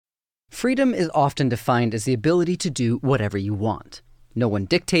Freedom is often defined as the ability to do whatever you want. No one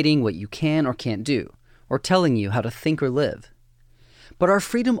dictating what you can or can't do, or telling you how to think or live. But our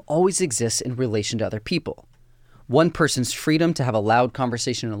freedom always exists in relation to other people. One person's freedom to have a loud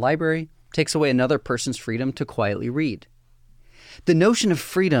conversation in a library takes away another person's freedom to quietly read. The notion of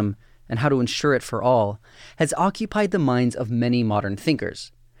freedom and how to ensure it for all has occupied the minds of many modern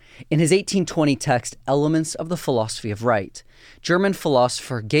thinkers. In his 1820 text, Elements of the Philosophy of Right, German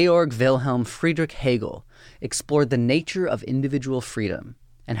philosopher Georg Wilhelm Friedrich Hegel explored the nature of individual freedom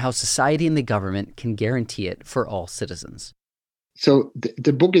and how society and the government can guarantee it for all citizens. So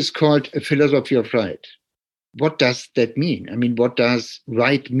the book is called A Philosophy of Right. What does that mean? I mean, what does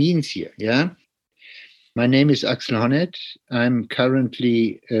right means here? Yeah. My name is Axel Honneth. I'm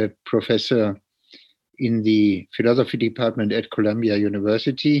currently a professor in the philosophy department at Columbia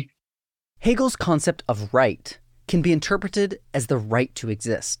University. Hegel's concept of right can be interpreted as the right to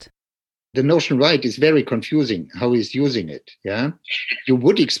exist. The notion right is very confusing, how he's using it. Yeah, you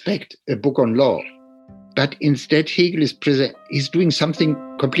would expect a book on law, but instead Hegel is doing something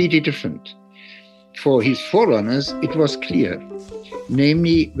completely different. For his forerunners, it was clear.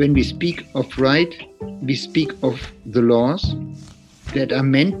 Namely, when we speak of right, we speak of the laws that are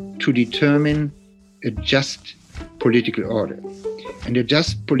meant to determine a just political order. And a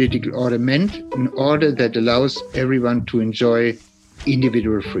just political order meant an order that allows everyone to enjoy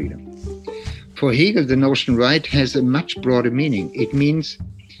individual freedom. For Hegel, the notion right has a much broader meaning. It means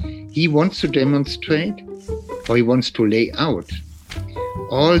he wants to demonstrate, or he wants to lay out,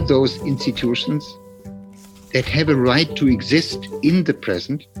 all those institutions that have a right to exist in the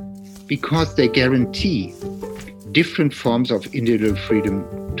present because they guarantee different forms of individual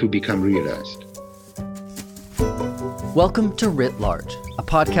freedom to become realized. Welcome to Writ Large, a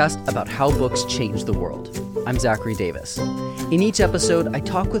podcast about how books change the world. I'm Zachary Davis. In each episode, I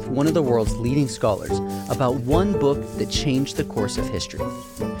talk with one of the world's leading scholars about one book that changed the course of history.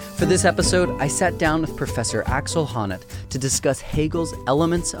 For this episode, I sat down with Professor Axel Honneth to discuss Hegel's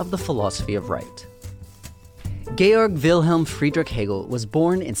Elements of the Philosophy of Right. Georg Wilhelm Friedrich Hegel was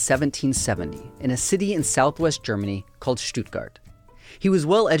born in 1770 in a city in southwest Germany called Stuttgart. He was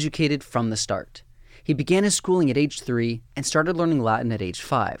well educated from the start. He began his schooling at age 3 and started learning Latin at age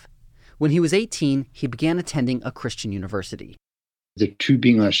 5. When he was 18, he began attending a Christian university. The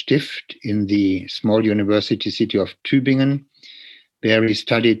Tübinger Stift in the small university city of Tübingen, where he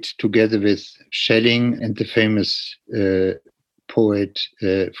studied together with Schelling and the famous poet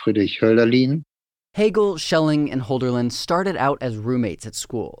Friedrich Hölderlin. Hegel, Schelling, and Hölderlin started out as roommates at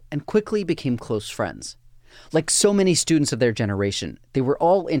school and quickly became close friends. Like so many students of their generation, they were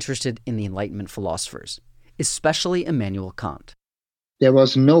all interested in the Enlightenment philosophers, especially Immanuel Kant. There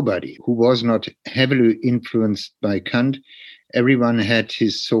was nobody who was not heavily influenced by Kant. Everyone had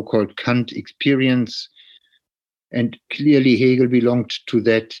his so-called Kant experience, and clearly Hegel belonged to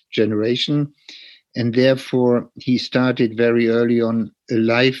that generation, and therefore he started very early on a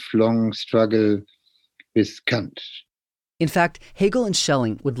lifelong struggle with Kant. In fact, Hegel and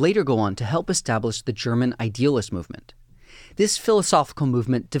Schelling would later go on to help establish the German idealist movement. This philosophical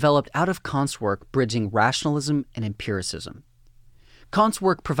movement developed out of Kant's work bridging rationalism and empiricism. Kant's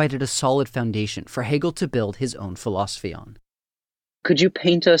work provided a solid foundation for Hegel to build his own philosophy on. Could you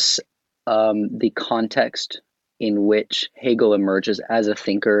paint us the context in which Hegel emerges as a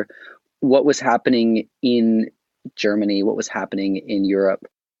thinker? What was happening in Germany? What was happening in Europe?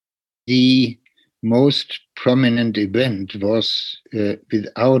 The most prominent event was,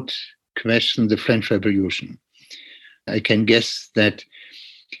 without question, the French Revolution. I can guess that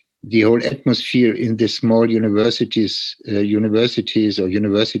the whole atmosphere in the small universities or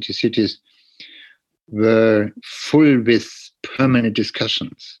university cities were full with permanent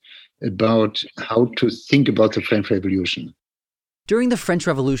discussions about how to think about the French Revolution. During the French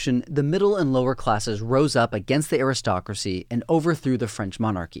Revolution, the middle and lower classes rose up against the aristocracy and overthrew the French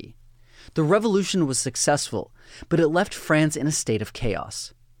monarchy. The revolution was successful, but it left France in a state of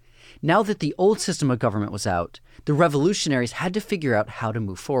chaos. Now that the old system of government was out, the revolutionaries had to figure out how to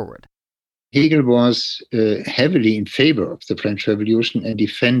move forward. Hegel was heavily in favor of the French Revolution and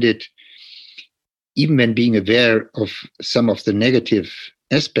defended, even when being aware of some of the negative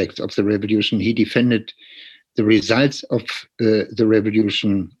aspects of the revolution, he defended the results of the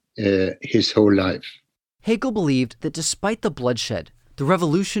revolution his whole life. Hegel believed that despite the bloodshed, the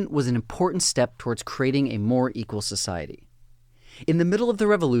revolution was an important step towards creating a more equal society. In the middle of the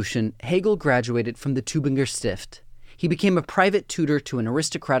revolution, Hegel graduated from the Tübinger Stift. He became a private tutor to an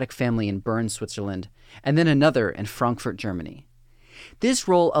aristocratic family in Bern, Switzerland, and then another in Frankfurt, Germany. This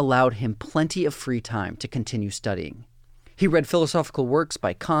role allowed him plenty of free time to continue studying. He read philosophical works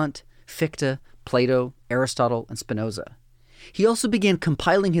by Kant, Fichte, Plato, Aristotle, and Spinoza. He also began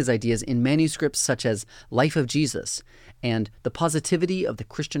compiling his ideas in manuscripts such as Life of Jesus and The Positivity of the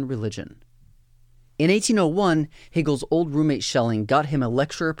Christian Religion. In 1801, Hegel's old roommate Schelling got him a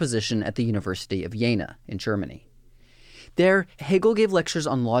lecturer position at the University of Jena in Germany. There, Hegel gave lectures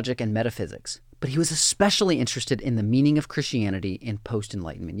on logic and metaphysics, but he was especially interested in the meaning of Christianity in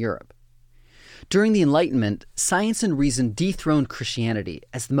post-Enlightenment Europe. During the Enlightenment, science and reason dethroned Christianity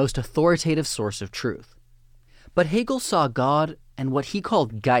as the most authoritative source of truth. But Hegel saw God and what he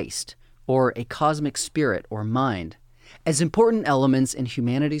called Geist, or a cosmic spirit or mind, as important elements in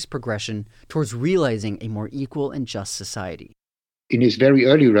humanity's progression towards realizing a more equal and just society. In his very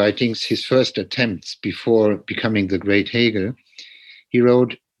early writings, his first attempts before becoming the great Hegel, he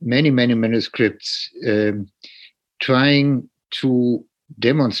wrote many manuscripts trying to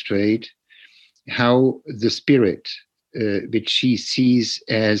demonstrate how the spirit, which he sees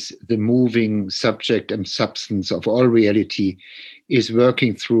as the moving subject and substance of all reality, is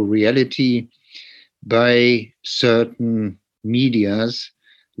working through reality by certain medias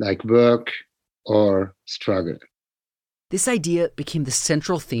like work or struggle. This idea became the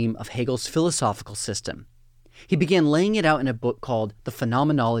central theme of Hegel's philosophical system. He began laying it out in a book called The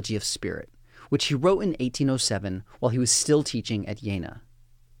Phenomenology of Spirit, which he wrote in 1807 while he was still teaching at Jena.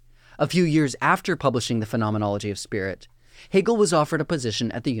 A few years after publishing The Phenomenology of Spirit, Hegel was offered a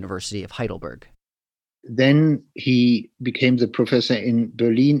position at the University of Heidelberg. Then he became the professor in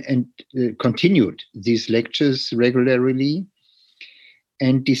Berlin and continued these lectures regularly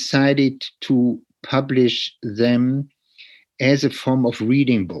and decided to publish them as a form of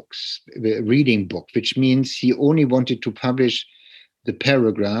reading book, which means he only wanted to publish the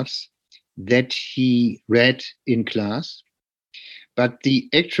paragraphs that he read in class. But the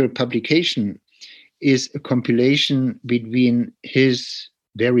actual publication is a compilation between his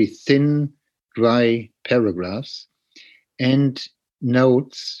very thin, dry paragraphs and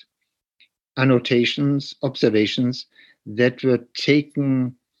notes, annotations, observations that were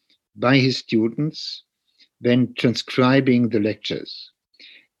taken by his students when transcribing the lectures.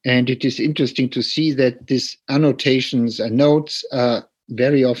 And it is interesting to see that these annotations and notes are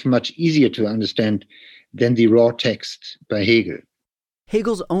very often much easier to understand than the raw text by Hegel.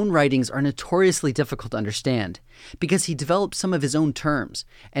 Hegel's own writings are notoriously difficult to understand because he developed some of his own terms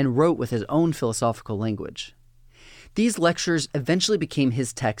and wrote with his own philosophical language. These lectures eventually became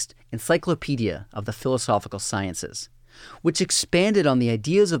his text, Encyclopedia of the Philosophical Sciences, which expanded on the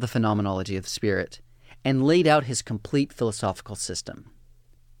ideas of the phenomenology of the spirit and laid out his complete philosophical system.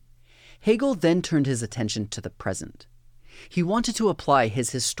 Hegel then turned his attention to the present. He wanted to apply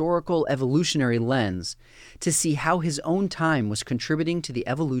his historical evolutionary lens to see how his own time was contributing to the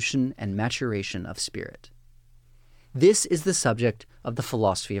evolution and maturation of spirit. This is the subject of The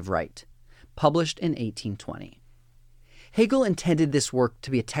Philosophy of Right, published in 1820. Hegel intended this work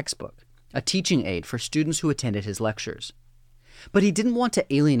to be a textbook, a teaching aid for students who attended his lectures. But he didn't want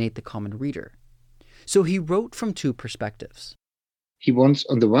to alienate the common reader, so he wrote from two perspectives. He wants,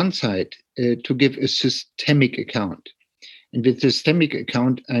 on the one side, to give a systemic account. And with systemic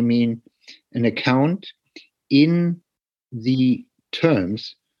account, I mean an account in the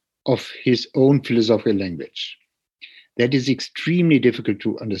terms of his own philosophical language. That is extremely difficult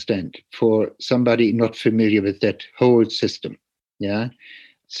to understand for somebody not familiar with that whole system. Yeah.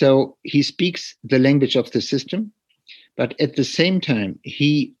 So he speaks the language of the system, but at the same time,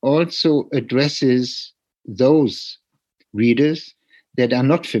 he also addresses those readers that are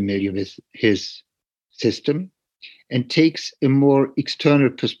not familiar with his system and takes a more external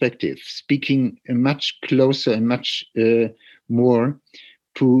perspective, speaking much closer and much more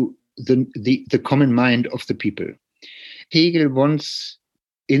to the common mind of the people. Hegel wants,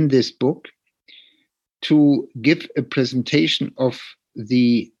 in this book, to give a presentation of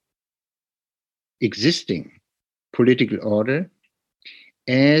the existing political order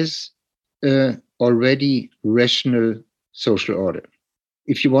as an already rational social order.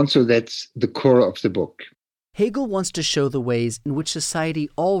 If you want, so that's the core of the book. Hegel wants to show the ways in which society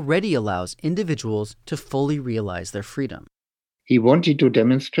already allows individuals to fully realize their freedom. He wanted to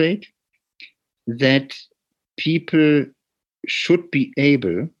demonstrate that people should be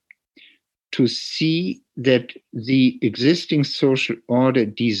able to see that the existing social order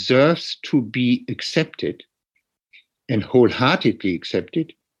deserves to be accepted and wholeheartedly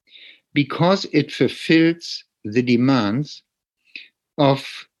accepted because it fulfills the demands of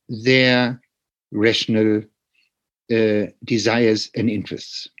their rational desires and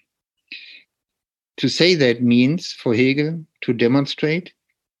interests. To say that means, for Hegel, to demonstrate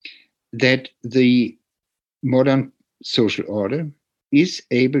that the modern social order is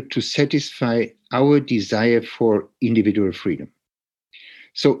able to satisfy our desire for individual freedom.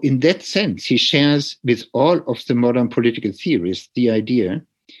 So in that sense, he shares with all of the modern political theorists the idea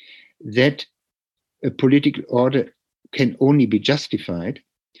that a political order can only be justified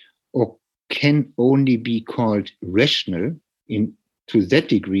or can only be called rational to that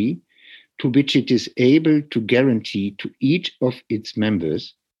degree to which it is able to guarantee to each of its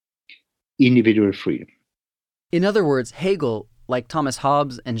members individual freedom. In other words, Hegel, like Thomas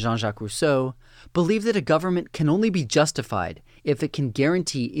Hobbes and Jean-Jacques Rousseau, believed that a government can only be justified if it can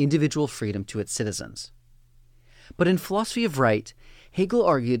guarantee individual freedom to its citizens. But in Philosophy of Right, Hegel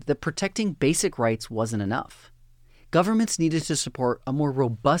argued that protecting basic rights wasn't enough. Governments needed to support a more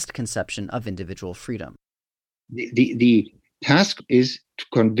robust conception of individual freedom. The task is to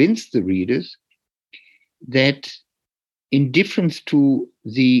convince the readers that, in difference to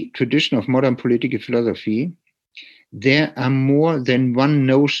the tradition of modern political philosophy, there are more than one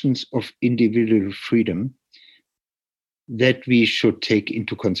notions of individual freedom that we should take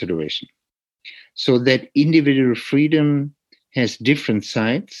into consideration. So that individual freedom has different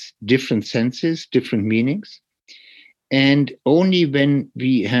sides, different senses, different meanings. And only when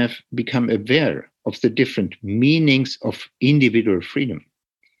we have become aware of the different meanings of individual freedom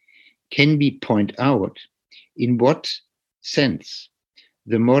can we point out in what sense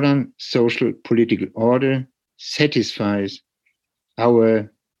the modern social political order satisfies our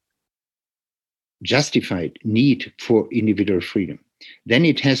justified need for individual freedom. Then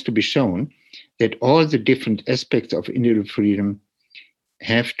it has to be shown that all the different aspects of individual freedom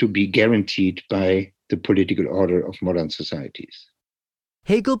have to be guaranteed by the political order of modern societies.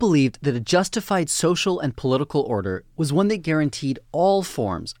 Hegel believed that a justified social and political order was one that guaranteed all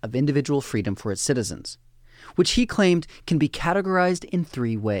forms of individual freedom for its citizens, which he claimed can be categorized in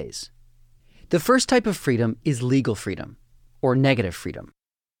three ways. The first type of freedom is legal freedom, or negative freedom.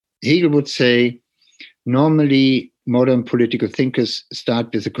 Hegel would say, normally modern political thinkers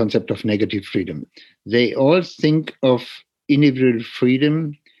start with the concept of negative freedom. They all think of individual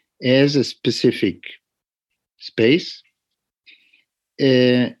freedom as a specific space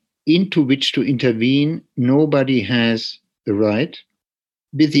into which to intervene. Nobody has the right,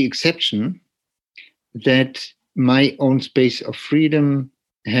 with the exception that my own space of freedom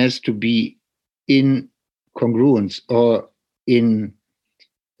has to be in congruence or in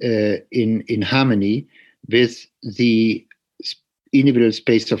harmony with the individual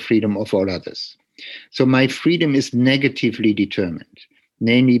space of freedom of all others. So my freedom is negatively determined,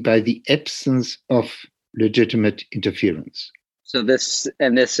 namely by the absence of legitimate interference. So this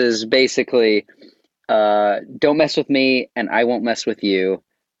is basically, don't mess with me and I won't mess with you.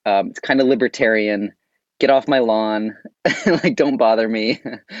 It's kind of libertarian. Get off my lawn. Like, don't bother me.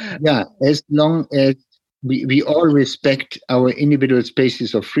 Yeah, as long as we all respect our individual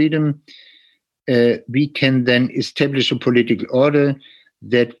spaces of freedom, we can then establish a political order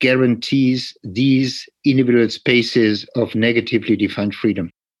that guarantees these individual spaces of negatively defined freedom.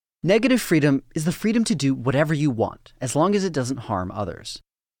 Negative freedom is the freedom to do whatever you want, as long as it doesn't harm others.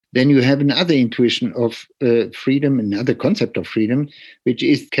 Then you have another intuition of freedom, another concept of freedom, which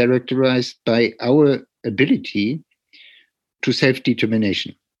is characterized by our ability to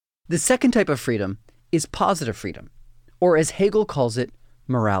self-determination. The second type of freedom is positive freedom, or as Hegel calls it,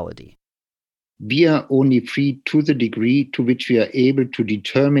 morality. We are only free to the degree to which we are able to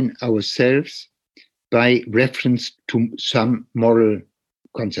determine ourselves by reference to some moral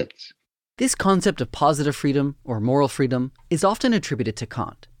concepts. This concept of positive freedom or moral freedom is often attributed to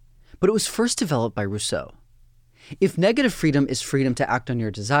Kant, but it was first developed by Rousseau. If negative freedom is freedom to act on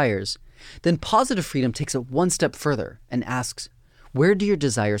your desires, then positive freedom takes it one step further and asks, where do your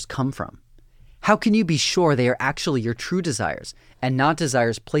desires come from? How can you be sure they are actually your true desires and not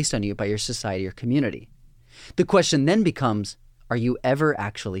desires placed on you by your society or community? The question then becomes, are you ever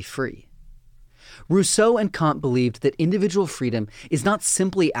actually free? Rousseau and Kant believed that individual freedom is not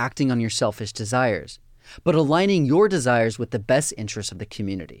simply acting on your selfish desires, but aligning your desires with the best interests of the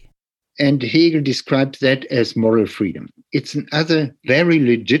community. And Hegel described that as moral freedom. It's another very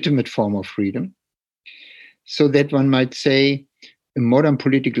legitimate form of freedom, so that one might say a modern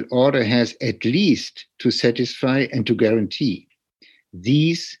political order has at least to satisfy and to guarantee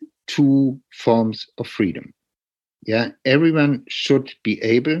these two forms of freedom. Yeah, everyone should be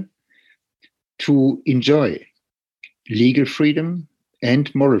able to enjoy legal freedom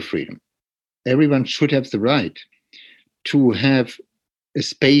and moral freedom. Everyone should have the right to have a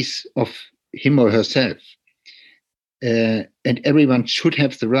space of him or herself. And everyone should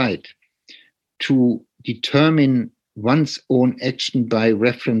have the right to determine one's own action by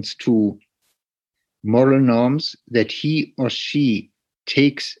reference to moral norms that he or she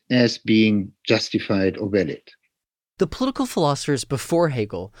takes as being justified or valid. The political philosophers before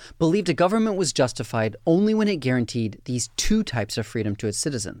Hegel believed a government was justified only when it guaranteed these two types of freedom to its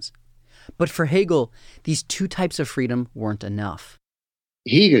citizens. But for Hegel, these two types of freedom weren't enough.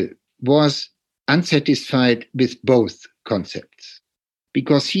 Hegel was unsatisfied with both concepts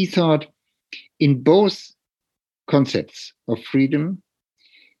because he thought in both concepts of freedom,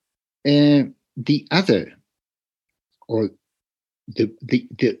 the other, or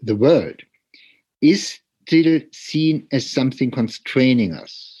the world, is still seen as something constraining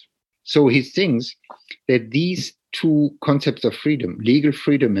us. So he thinks that these two concepts of freedom, legal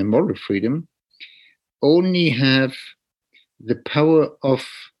freedom and moral freedom, only have the power of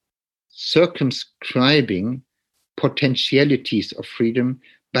circumscribing potentialities of freedom,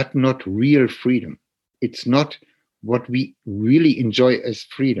 but not real freedom. It's not what we really enjoy as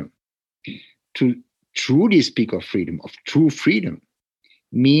freedom. To truly speak of freedom, of true freedom,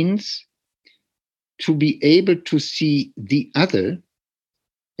 means to be able to see the other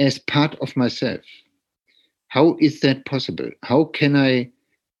as part of myself. How is that possible? How can I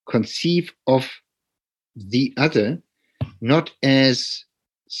conceive of the other not as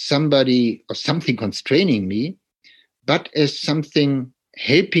somebody or something constraining me, but as something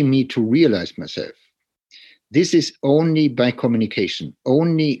helping me to realize myself? This is only by communication,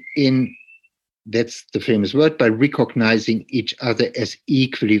 only in, that's the famous word, by recognizing each other as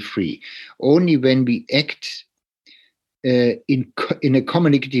equally free. Only when we act in a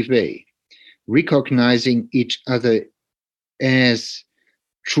communicative way, recognizing each other as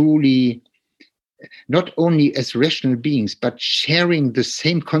truly, not only as rational beings, but sharing the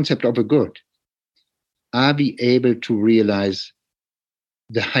same concept of a good, are we able to realize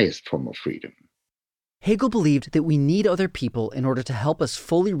the highest form of freedom. Hegel believed that we need other people in order to help us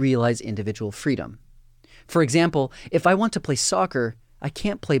fully realize individual freedom. For example, if I want to play soccer, I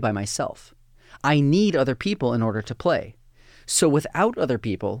can't play by myself. I need other people in order to play. So without other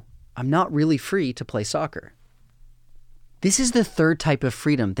people, I'm not really free to play soccer. This is the third type of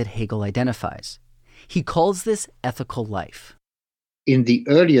freedom that Hegel identifies. He calls this ethical life. In the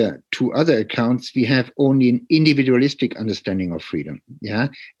earlier two other accounts, we have only an individualistic understanding of freedom,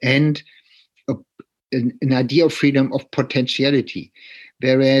 and an idea of freedom of potentiality.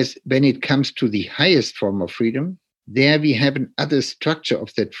 Whereas when it comes to the highest form of freedom, there we have another structure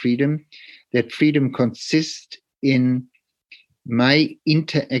of that freedom. That freedom consists in my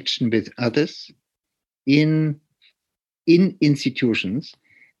interaction with others, in institutions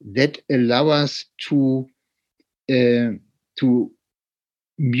that allow us to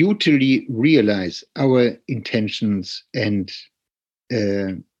mutually realize our intentions and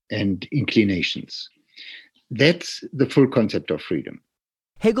inclinations. That's the full concept of freedom.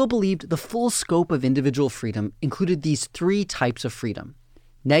 Hegel believed the full scope of individual freedom included these three types of freedom: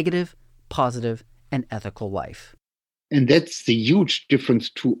 negative, positive, and ethical life. And that's the huge difference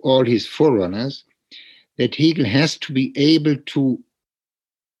to all his forerunners, that Hegel has to be able to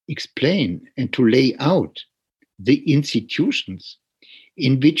explain and to lay out the institutions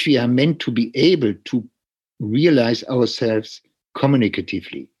in which we are meant to be able to realize ourselves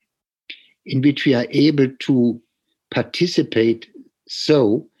communicatively, in which we are able to participate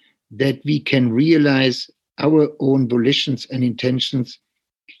so that we can realize our own volitions and intentions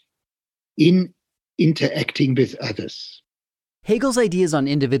in interacting with others. Hegel's ideas on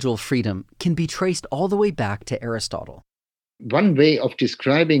individual freedom can be traced all the way back to Aristotle. One way of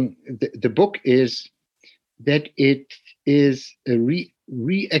describing the book is that it is a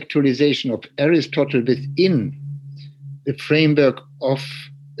reactualization of Aristotle within the framework of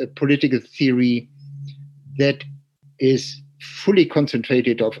a political theory that is fully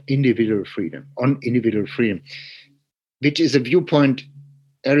concentrated on individual freedom, which is a viewpoint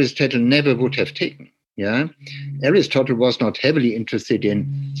Aristotle never would have taken. Aristotle was not heavily interested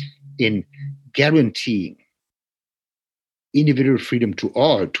in guaranteeing individual freedom to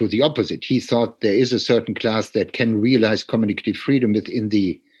all. To the opposite, he thought there is a certain class that can realize communicative freedom within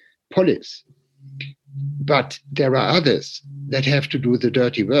the polis. But there are others that have to do the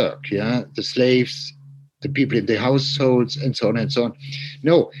dirty work, the slaves, the people in the households, and so on and so on.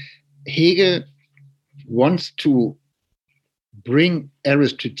 No, Hegel wants to bring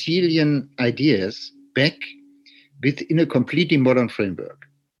Aristotelian ideas back within a completely modern framework,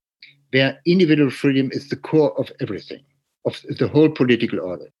 where individual freedom is the core of everything, of the whole political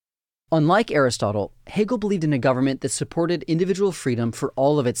order. Unlike Aristotle, Hegel believed in a government that supported individual freedom for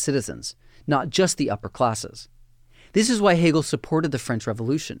all of its citizens, not just the upper classes. This is why Hegel supported the French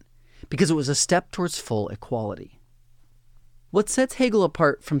Revolution, because it was a step towards full equality. What sets Hegel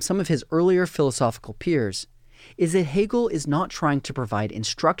apart from some of his earlier philosophical peers is that Hegel is not trying to provide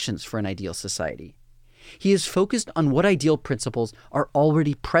instructions for an ideal society. He is focused on what ideal principles are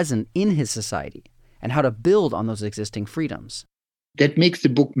already present in his society and how to build on those existing freedoms. That makes the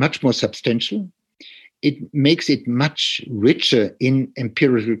book much more substantial. It makes it much richer in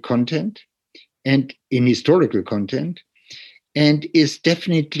empirical content and in historical content, and is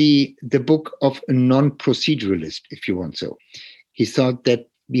definitely the book of a non-proceduralist, if you want so. He thought that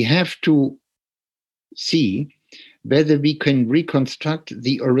we have to see whether we can reconstruct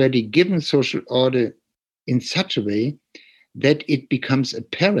the already given social order in such a way that it becomes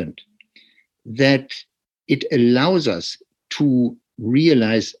apparent that it allows us to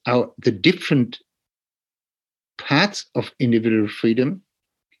realize the different parts of individual freedom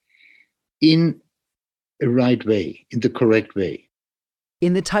in a right way, in the correct way.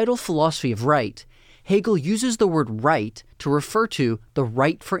 In the title Philosophy of Right, Hegel uses the word right to refer to the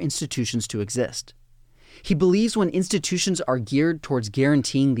right for institutions to exist. He believes when institutions are geared towards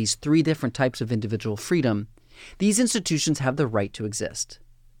guaranteeing these three different types of individual freedom, these institutions have the right to exist.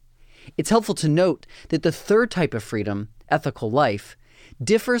 It's helpful to note that the third type of freedom, ethical life,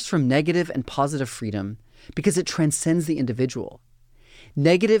 differs from negative and positive freedom because it transcends the individual.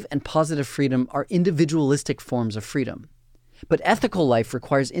 Negative and positive freedom are individualistic forms of freedom, but ethical life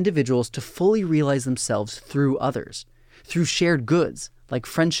requires individuals to fully realize themselves through others, through shared goods like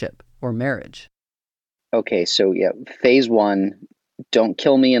friendship or marriage. Okay, so phase one, don't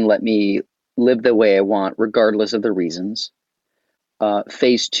kill me and let me live the way I want, regardless of the reasons.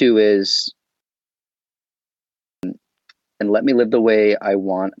 Phase two is, and let me live the way I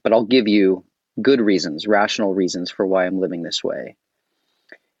want, but I'll give you good reasons, rational reasons for why I'm living this way.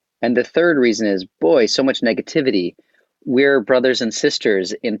 And the third reason is, boy, so much negativity. We're brothers and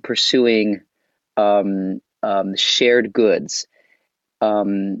sisters in pursuing shared goods,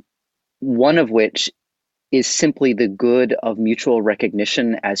 one of which is simply the good of mutual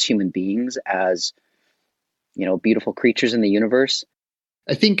recognition as human beings, as beautiful creatures in the universe.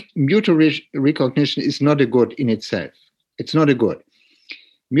 I think mutual recognition is not a good in itself. It's not a good.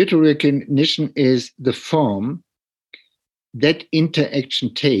 Mutual recognition is the form that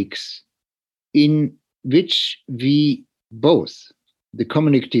interaction takes in which we both, the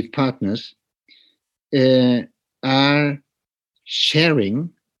communicative partners, are sharing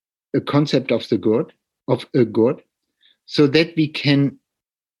a concept of a good, so that we can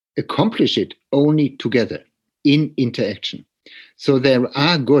accomplish it only together in interaction. So there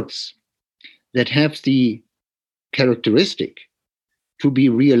are goods that have the characteristic to be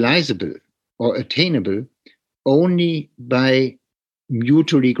realizable or attainable only by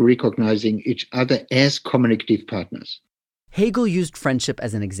mutually recognizing each other as communicative partners. Hegel used friendship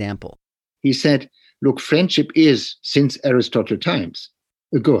as an example. He said, look, friendship is, since Aristotle times,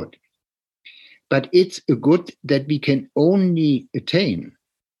 a good. But it's a good that we can only attain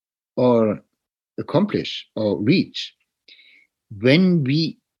or accomplish or reach when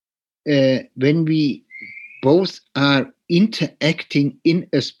we both are interacting in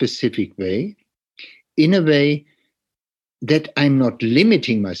a specific way, in a way that I'm not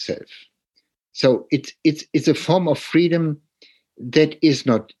limiting myself. So it's a form of freedom that is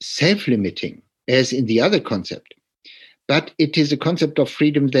not self-limiting, as in the other concept, but it is a concept of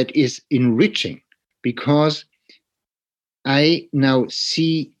freedom that is enriching, because I now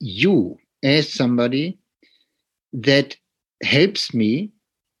see you as somebody that helps me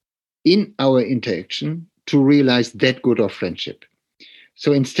in our interaction to realize that good of friendship.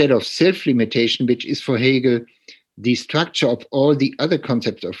 So instead of self-limitation, which is for Hegel the structure of all the other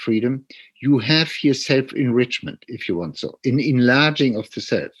concepts of freedom, you have here self-enrichment, if you want so, in enlarging of the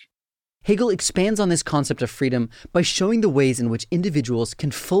self. Hegel expands on this concept of freedom by showing the ways in which individuals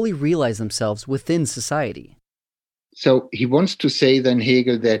can fully realize themselves within society. So he wants to say then,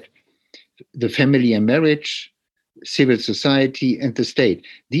 Hegel, that the family and marriage, civil society, and the state,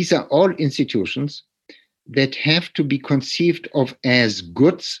 these are all institutions that have to be conceived of as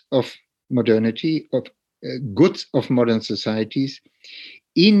goods of modernity, of goods of modern societies,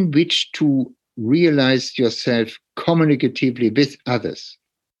 in which to realize yourself communicatively with others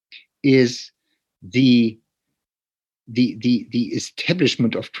is the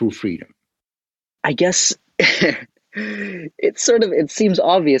establishment of true freedom. I guess it seems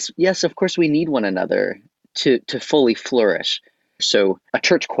obvious. Yes, of course we need one another to fully flourish. So a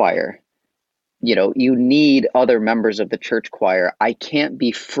church choir, you need other members of the church choir. I can't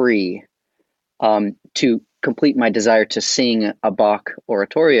be free to complete my desire to sing a Bach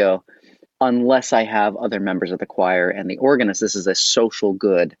oratorio unless I have other members of the choir and the organist. This is a social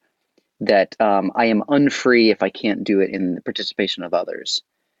good that I am unfree if I can't do it in the participation of others.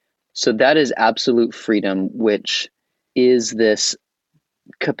 So that is absolute freedom, which is this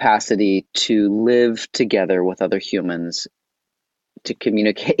capacity to live together with other humans, to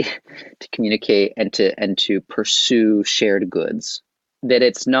communicate, and to pursue shared goods. That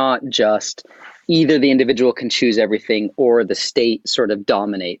it's not just either the individual can choose everything or the state sort of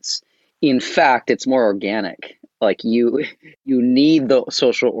dominates. In fact, it's more organic. Like you need the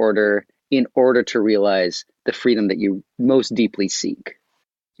social order in order to realize the freedom that you most deeply seek.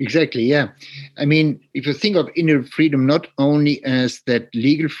 Exactly, yeah. I mean, if you think of inner freedom not only as that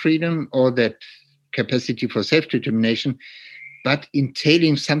legal freedom or that capacity for self-determination, but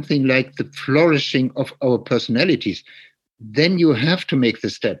entailing something like the flourishing of our personalities, then you have to make the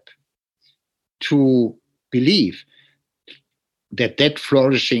step to believe that that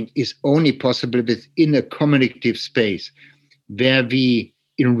flourishing is only possible within a communicative space where we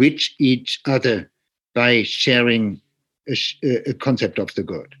enrich each other by sharing a concept of the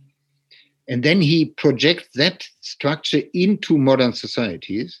good. And then he projects that structure into modern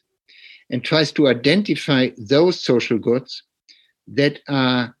societies and tries to identify those social goods that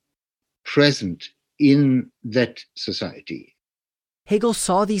are present in that society. Hegel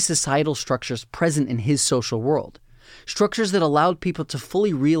saw these societal structures present in his social world, structures that allowed people to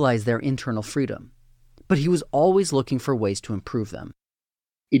fully realize their internal freedom. But he was always looking for ways to improve them.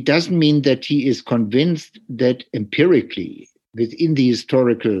 It doesn't mean that he is convinced that empirically, within the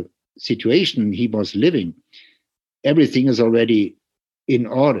historical situation he was living, everything is already in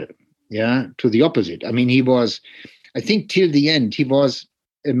order. Yeah, to the opposite. I mean, he was, I think till the end, he was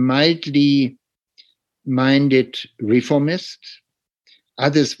a mildly minded reformist.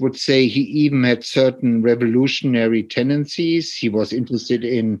 Others would say he even had certain revolutionary tendencies. He was interested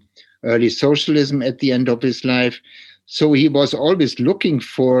in early socialism at the end of his life. So he was always looking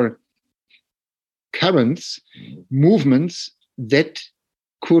for currents, movements that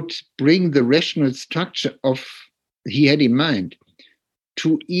could bring the rational structure of he had in mind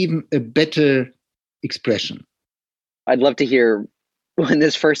to even a better expression. I'd love to hear, when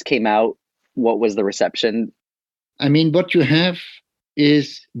this first came out, what was the reception? I mean, what you have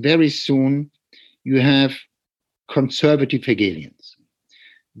is very soon you have conservative Hegelians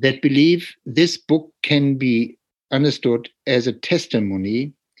that believe this book can be understood as a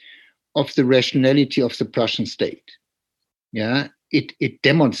testimony of the rationality of the Prussian state. Yeah, it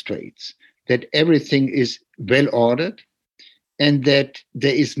demonstrates that everything is well ordered and that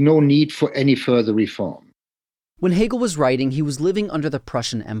there is no need for any further reform. When Hegel was writing, he was living under the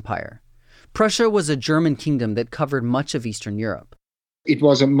Prussian Empire. Prussia was a German kingdom that covered much of Eastern Europe. It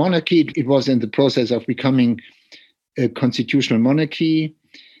was a monarchy. It was in the process of becoming a constitutional monarchy.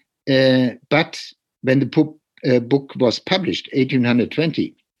 But when the book was published,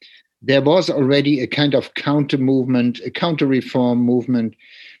 1820, there was already a kind of counter movement, a counter reform movement.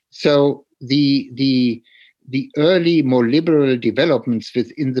 So the early, more liberal developments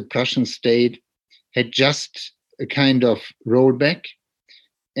within the Prussian state had just a kind of rollback,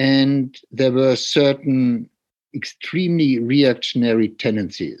 and there were certain extremely reactionary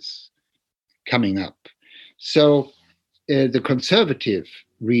tendencies coming up. So the conservative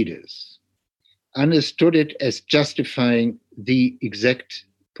readers understood it as justifying the exact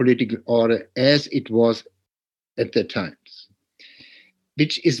political order as it was at that time,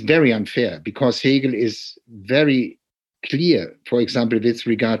 which is very unfair because Hegel is very clear, for example, with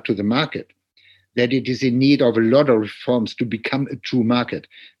regard to the market, that it is in need of a lot of reforms to become a true market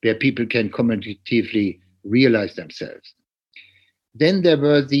where people can communicatively realize themselves. Then there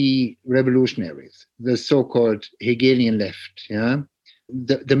were the revolutionaries, the so-called Hegelian left, yeah?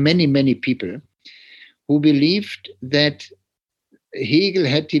 The many, many people who believed that Hegel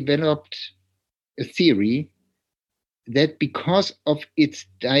had developed a theory that because of its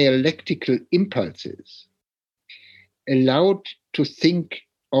dialectical impulses allowed to think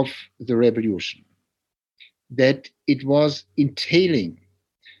of the revolution, that it was entailing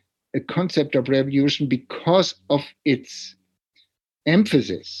a concept of revolution because of its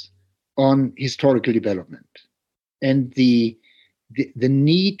emphasis on historical development and the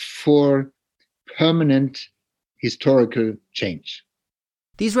need for permanent historical change.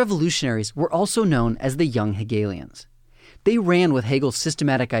 These revolutionaries were also known as the Young Hegelians. They ran with Hegel's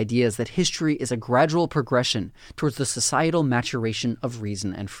systematic ideas that history is a gradual progression towards the societal maturation of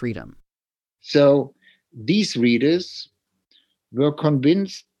reason and freedom. So these readers were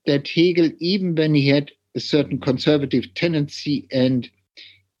convinced that Hegel, even when he had a certain conservative tendency and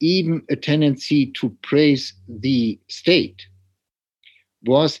even a tendency to praise the state,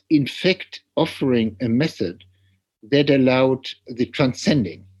 was in fact offering a method that allowed the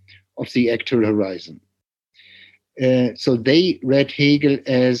transcending of the actual horizon. So they read Hegel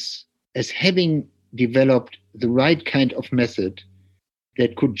as having developed the right kind of method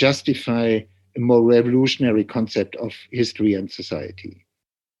that could justify a more revolutionary concept of history and society.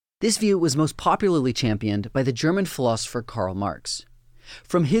 This view was most popularly championed by the German philosopher Karl Marx.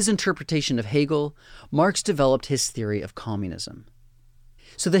 From his interpretation of Hegel, Marx developed his theory of communism.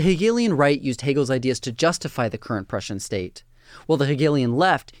 So the Hegelian right used Hegel's ideas to justify the current Prussian state, while the Hegelian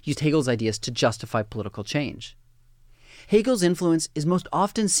left used Hegel's ideas to justify political change. Hegel's influence is most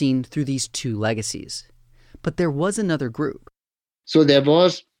often seen through these two legacies. But there was another group. So there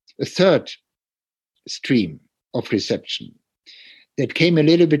was a third stream of reception that came a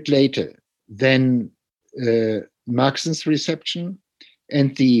little bit later than Marx's reception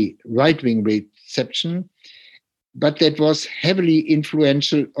and the right-wing reception, but that was heavily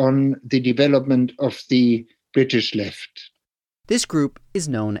influential on the development of the British left. This group is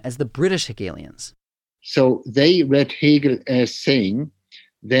known as the British Hegelians. So they read Hegel as saying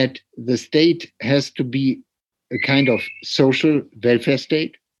that the state has to be a kind of social welfare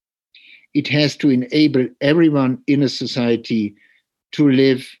state. It has to enable everyone in a society to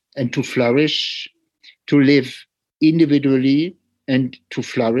live and to flourish, to live individually and to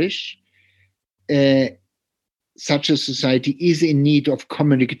flourish. Such a society is in need of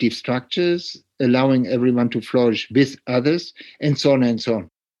communicative structures, allowing everyone to flourish with others, and so on and so on.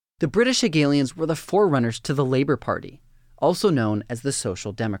 The British Hegelians were the forerunners to the Labour Party, also known as the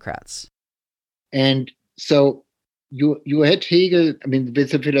Social Democrats. And so you had Hegel, with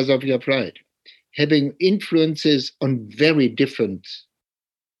the philosophy of right, having influences on very different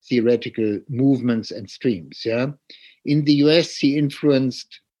theoretical movements and streams. Yeah, in the US, he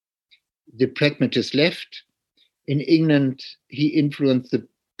influenced the pragmatist left. In England, he influenced the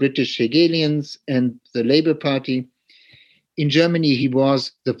British Hegelians and the Labour Party. In Germany, he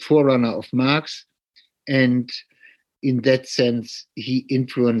was the forerunner of Marx, and in that sense, he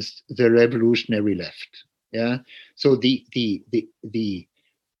influenced the revolutionary left. Yeah. So the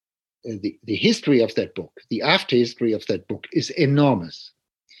history of that book, the after history of that book, is enormous.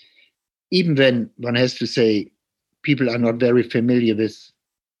 Even when one has to say people are not very familiar with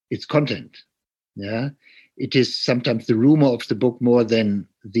its content. Yeah. It is sometimes the rumor of the book more than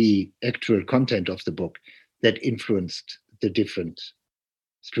the actual content of the book that influenced the different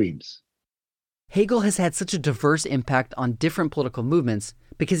streams. Hegel has had such a diverse impact on different political movements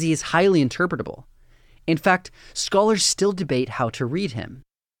because he is highly interpretable. In fact, scholars still debate how to read him.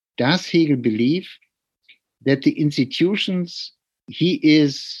 Does Hegel believe that the institutions he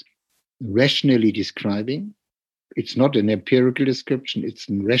is rationally describing, it's not an empirical description, it's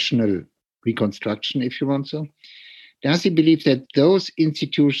a rational reconstruction, if you want so, does he believe that those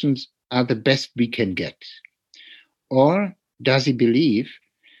institutions are the best we can get? Or does he believe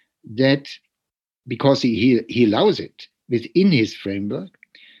that, because he allows it within his framework,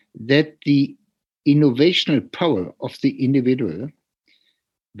 that the innovational power of the individual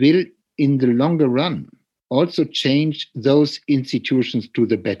will, in the longer run, also change those institutions to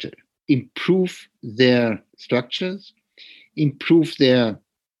the better, improve their structures, improve their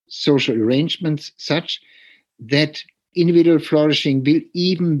social arrangements such that individual flourishing will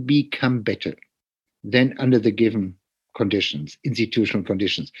even become better than under the given conditions, institutional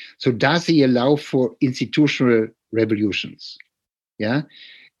conditions. So does he allow for institutional revolutions? Yeah,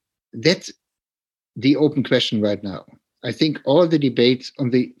 that's the open question right now. I think all the debates on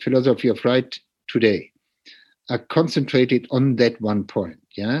the philosophy of right today are concentrated on that one point.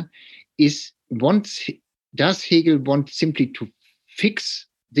 Yeah, does Hegel want simply to fix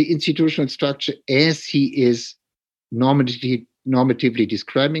the institutional structure as he is normatively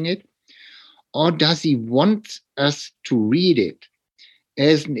describing it? Or does he want us to read it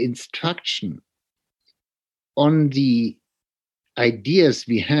as an instruction on the ideas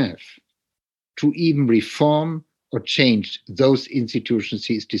we have to even reform or change those institutions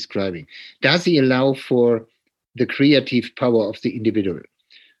he is describing? Does he allow for the creative power of the individual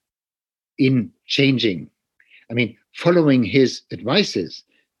in changing? Following his advices,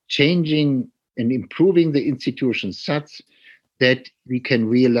 changing and improving the institutions such that we can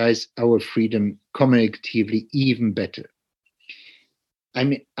realize our freedom communicatively even better.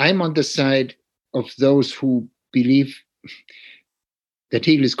 I'm on the side of those who believe that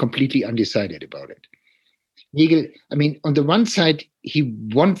Hegel is completely undecided about it. Hegel, on the one side, he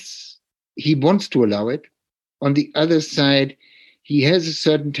wants to allow it. On the other side, he has a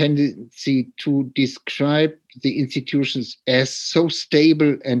certain tendency to describe the institutions as so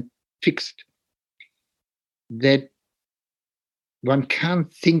stable and fixed that one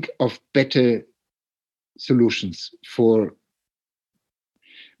can't think of better solutions for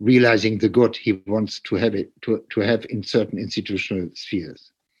realizing the good he wants to have it to have in certain institutional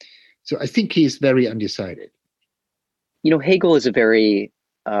spheres. So I think he is very undecided. Hegel is a very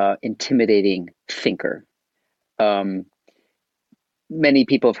intimidating thinker. Many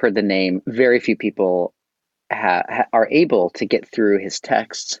people have heard the name. Very few people are able to get through his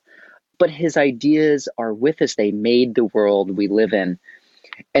texts, but his ideas are with us. They made the world we live in.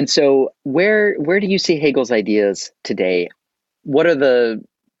 And so where do you see Hegel's ideas today? What are the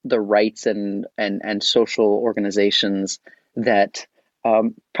rights and social organizations that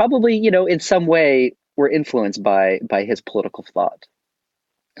probably, in some way were influenced by his political thought?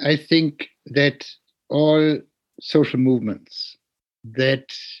 I think that all social movements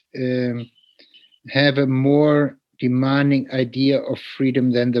that have a more demanding idea of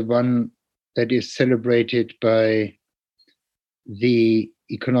freedom than the one that is celebrated by the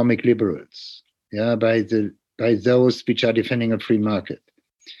economic liberals, by those which are defending a free market,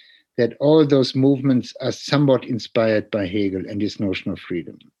 that all those movements are somewhat inspired by Hegel and his notion of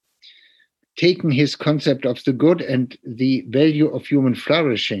freedom. Taking his concept of the good and the value of human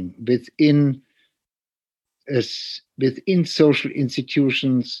flourishing within social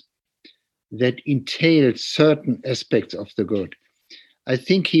institutions that entail certain aspects of the good, I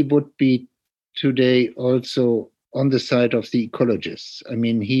think he would be today also on the side of the ecologists. I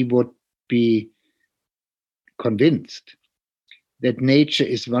mean, he would be convinced that nature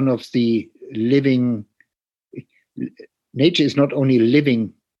is one of the nature is not only a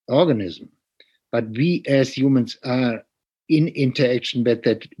living organism, but we as humans are in interaction with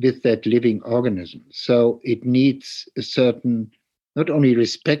that living organism. So it needs a certain, not only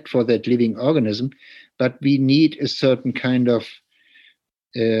respect for that living organism, but we need a certain kind of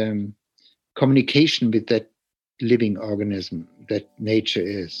communication with that living organism that nature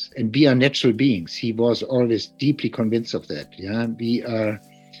is. And we are natural beings. He was always deeply convinced of that. Yeah, we are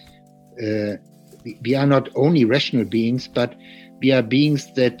not only rational beings, but we are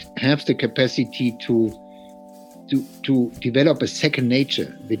beings that have the capacity to develop a second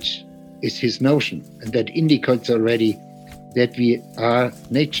nature, which is his notion, and that indicates already that we are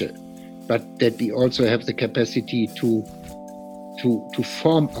nature, but that we also have the capacity to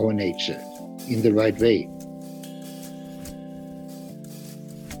form our nature in the right way.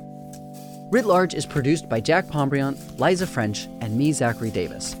 Writ Large is produced by Jack Pombriant, Liza French, and me, Zachary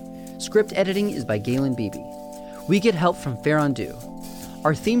Davis. Script editing is by Galen Beebe. We get help from Ferrandu.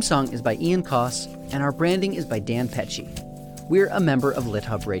 Our theme song is by Ian Koss, and our branding is by Dan Pecci. We're a member of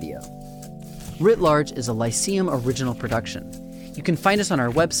LitHub Radio. Writ Large is a Lyceum original production. You can find us on our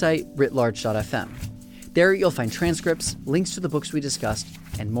website, writlarge.fm. There you'll find transcripts, links to the books we discussed,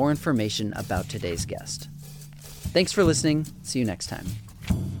 and more information about today's guest. Thanks for listening. See you next time.